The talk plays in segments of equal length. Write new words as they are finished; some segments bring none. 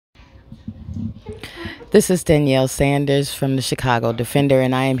This is Danielle Sanders from the Chicago Defender,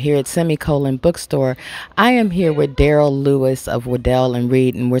 and I am here at Semicolon Bookstore. I am here with Darryl Lewis of Waddell and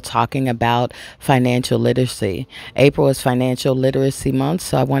Reed, and we're talking about financial literacy. April is Financial Literacy Month,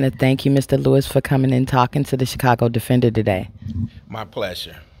 so I want to thank you, Mr. Lewis, for coming and talking to the Chicago Defender today. My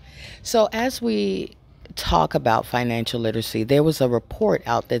pleasure. So, as we talk about financial literacy, there was a report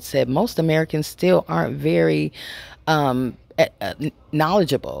out that said most Americans still aren't very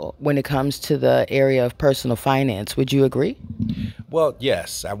knowledgeable when it comes to the area of personal finance. Would you agree? Well,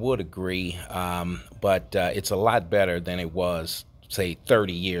 yes, I would agree, but it's a lot better than it was, say,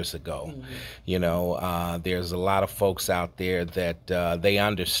 30 years ago. There's a lot of folks out there that they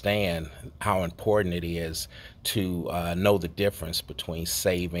understand how important it is to know the difference between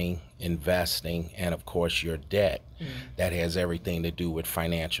saving, investing, and of course your debt. That has everything to do with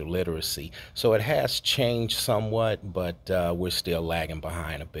financial literacy. So it has changed somewhat, but we're still lagging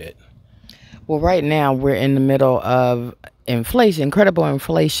behind a bit. Well, right now we're in the middle of inflation, incredible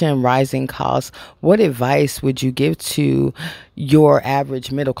inflation, rising costs. What advice would you give to your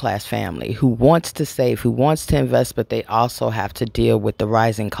average middle class family who wants to save, who wants to invest, but they also have to deal with the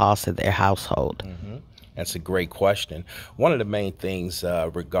rising costs of their household? That's a great question. One of the main things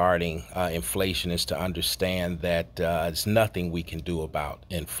regarding inflation is to understand that there's nothing we can do about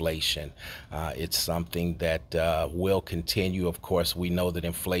inflation. It's something that will continue. Of course, we know that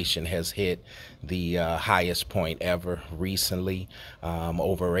inflation has hit the highest point ever recently,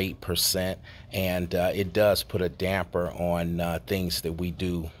 over 8%, and it does put a damper on things that we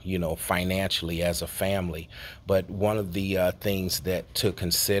do, financially as a family. But one of the things that to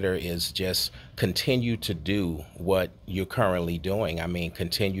consider is just continue to do what you're currently doing. I mean,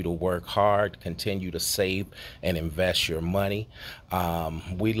 continue to work hard, continue to save and invest your money.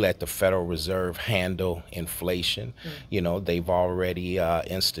 We let the Federal Reserve handle inflation. They've already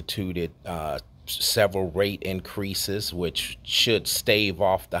instituted several rate increases, which should stave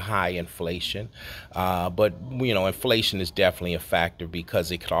off the high inflation. But inflation is definitely a factor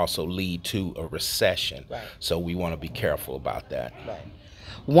because it could also lead to a recession. Right. So we want to be careful about that. Right.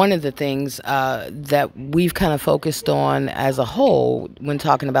 One of the things that we've kind of focused on as a whole when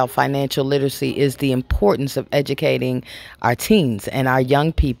talking about financial literacy is the importance of educating our teens and our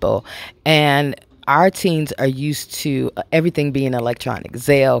young people. And our teens are used to everything being electronic,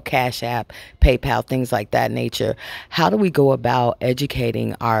 Zelle, Cash App, PayPal, things like that nature. How do we go about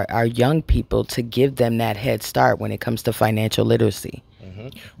educating our young people to give them that head start when it comes to financial literacy?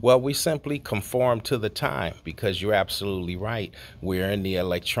 Well, we simply conform to the time because you're absolutely right. We're in the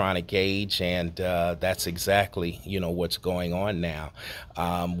electronic age, and that's exactly, what's going on now.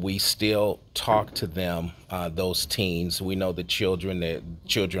 We still talk to them, those teens. We know the children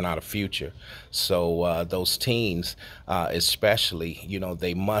are the future. So those teens, especially,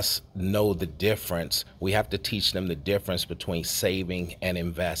 they must know the difference. We have to teach them the difference between saving and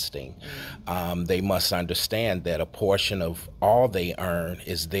investing. They must understand that a portion of all they earn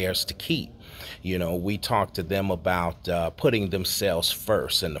is theirs to keep. We talk to them about putting themselves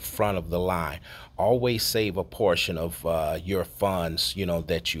first in the front of the line. Always save a portion of your funds,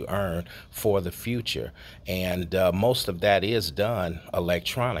 that you earn for the future. And most of that is done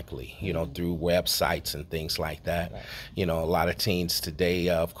electronically, through websites and things like that. Right. A lot of teens today,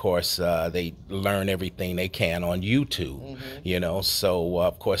 of course, they learn everything they can on YouTube, So,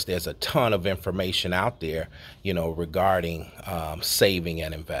 of course, there's a ton of information out there, regarding saving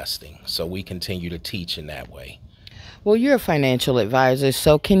and investing. So we continue to teach in that way. Well, you're a financial advisor,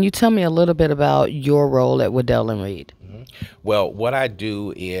 so can you tell me a little bit about your role at Waddell and Reed? Well, what I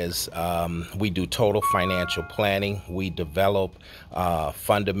do is we do total financial planning. We develop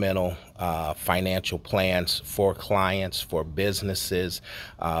fundamental financial plans for clients, for businesses.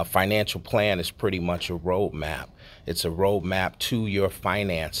 Financial plan is pretty much a roadmap. It's a roadmap to your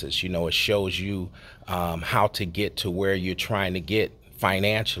finances. It shows you how to get to where you're trying to get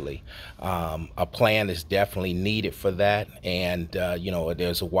financially. A plan is definitely needed for that. And,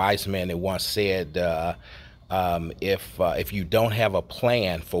 there's a wise man that once said, if you don't have a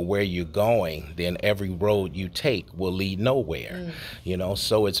plan for where you're going, then every road you take will lead nowhere.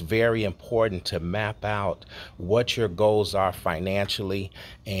 So it's very important to map out what your goals are financially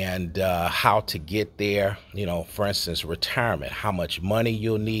and how to get there. For instance, retirement, how much money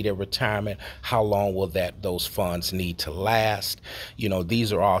you'll need at retirement, how long will those funds need to last.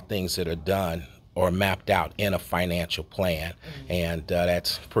 These are all things that are done or mapped out in a financial plan, and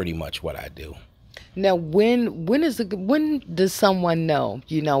that's pretty much what I do. Now, when does someone know?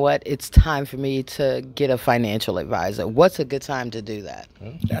 You know what? It's time for me to get a financial advisor. What's a good time to do that?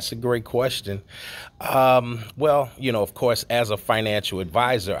 That's a great question. Well, of course, as a financial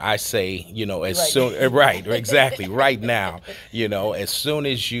advisor, I say, as soon, right, exactly, right now, as soon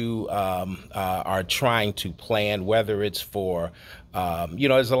as you are trying to plan, whether it's for,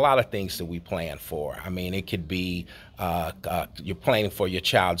 there's a lot of things that we plan for. I mean, it could be you're planning for your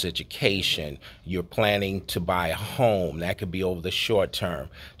child's education, you're planning to buy a home. That could be over the short term.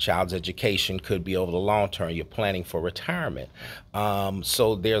 Child's education could be over the long term. You're planning for retirement.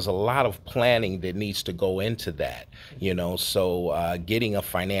 So there's a lot of planning that needs to go into that, so getting a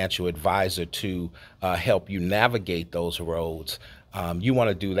financial advisor to help you navigate those roads. You want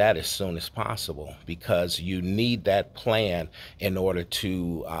to do that as soon as possible because you need that plan in order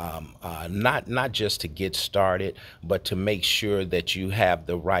to not just to get started, but to make sure that you have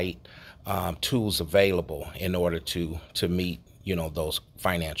the right tools available in order to meet those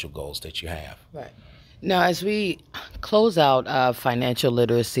financial goals that you have. Right. Now, as we close out Financial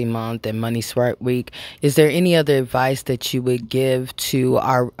Literacy Month and Money Smart Week, is there any other advice that you would give to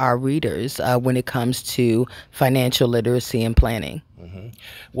our readers when it comes to financial literacy and planning?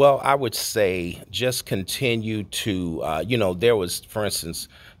 Well, I would say just continue to, there was, for instance,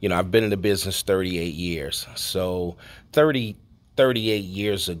 I've been in the business 38 years. So 38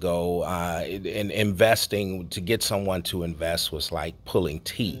 years ago, in investing, to get someone to invest was like pulling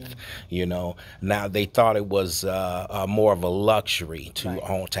teeth. Now they thought it was more of a luxury to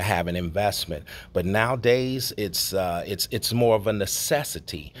own, to have an investment, but nowadays it's more of a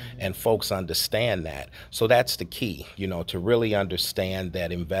necessity, and folks understand that. So that's the key, to really understand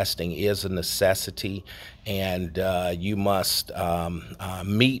that investing is a necessity, and you must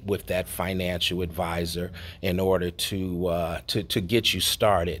meet with that financial advisor in order to get you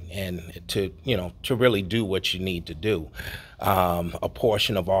started and to really do what you need to do. A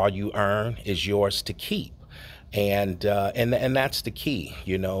portion of all you earn is yours to keep. And that's the key,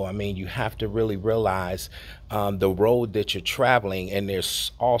 I mean, you have to really realize the road that you're traveling, and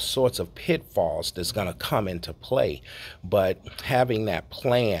there's all sorts of pitfalls that's going to come into play. But having that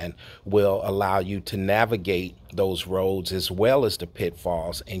plan will allow you to navigate those roads as well as the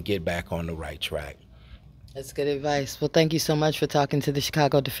pitfalls and get back on the right track. That's good advice. Well, thank you so much for talking to the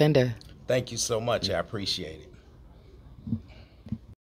Chicago Defender. Thank you so much. I appreciate it.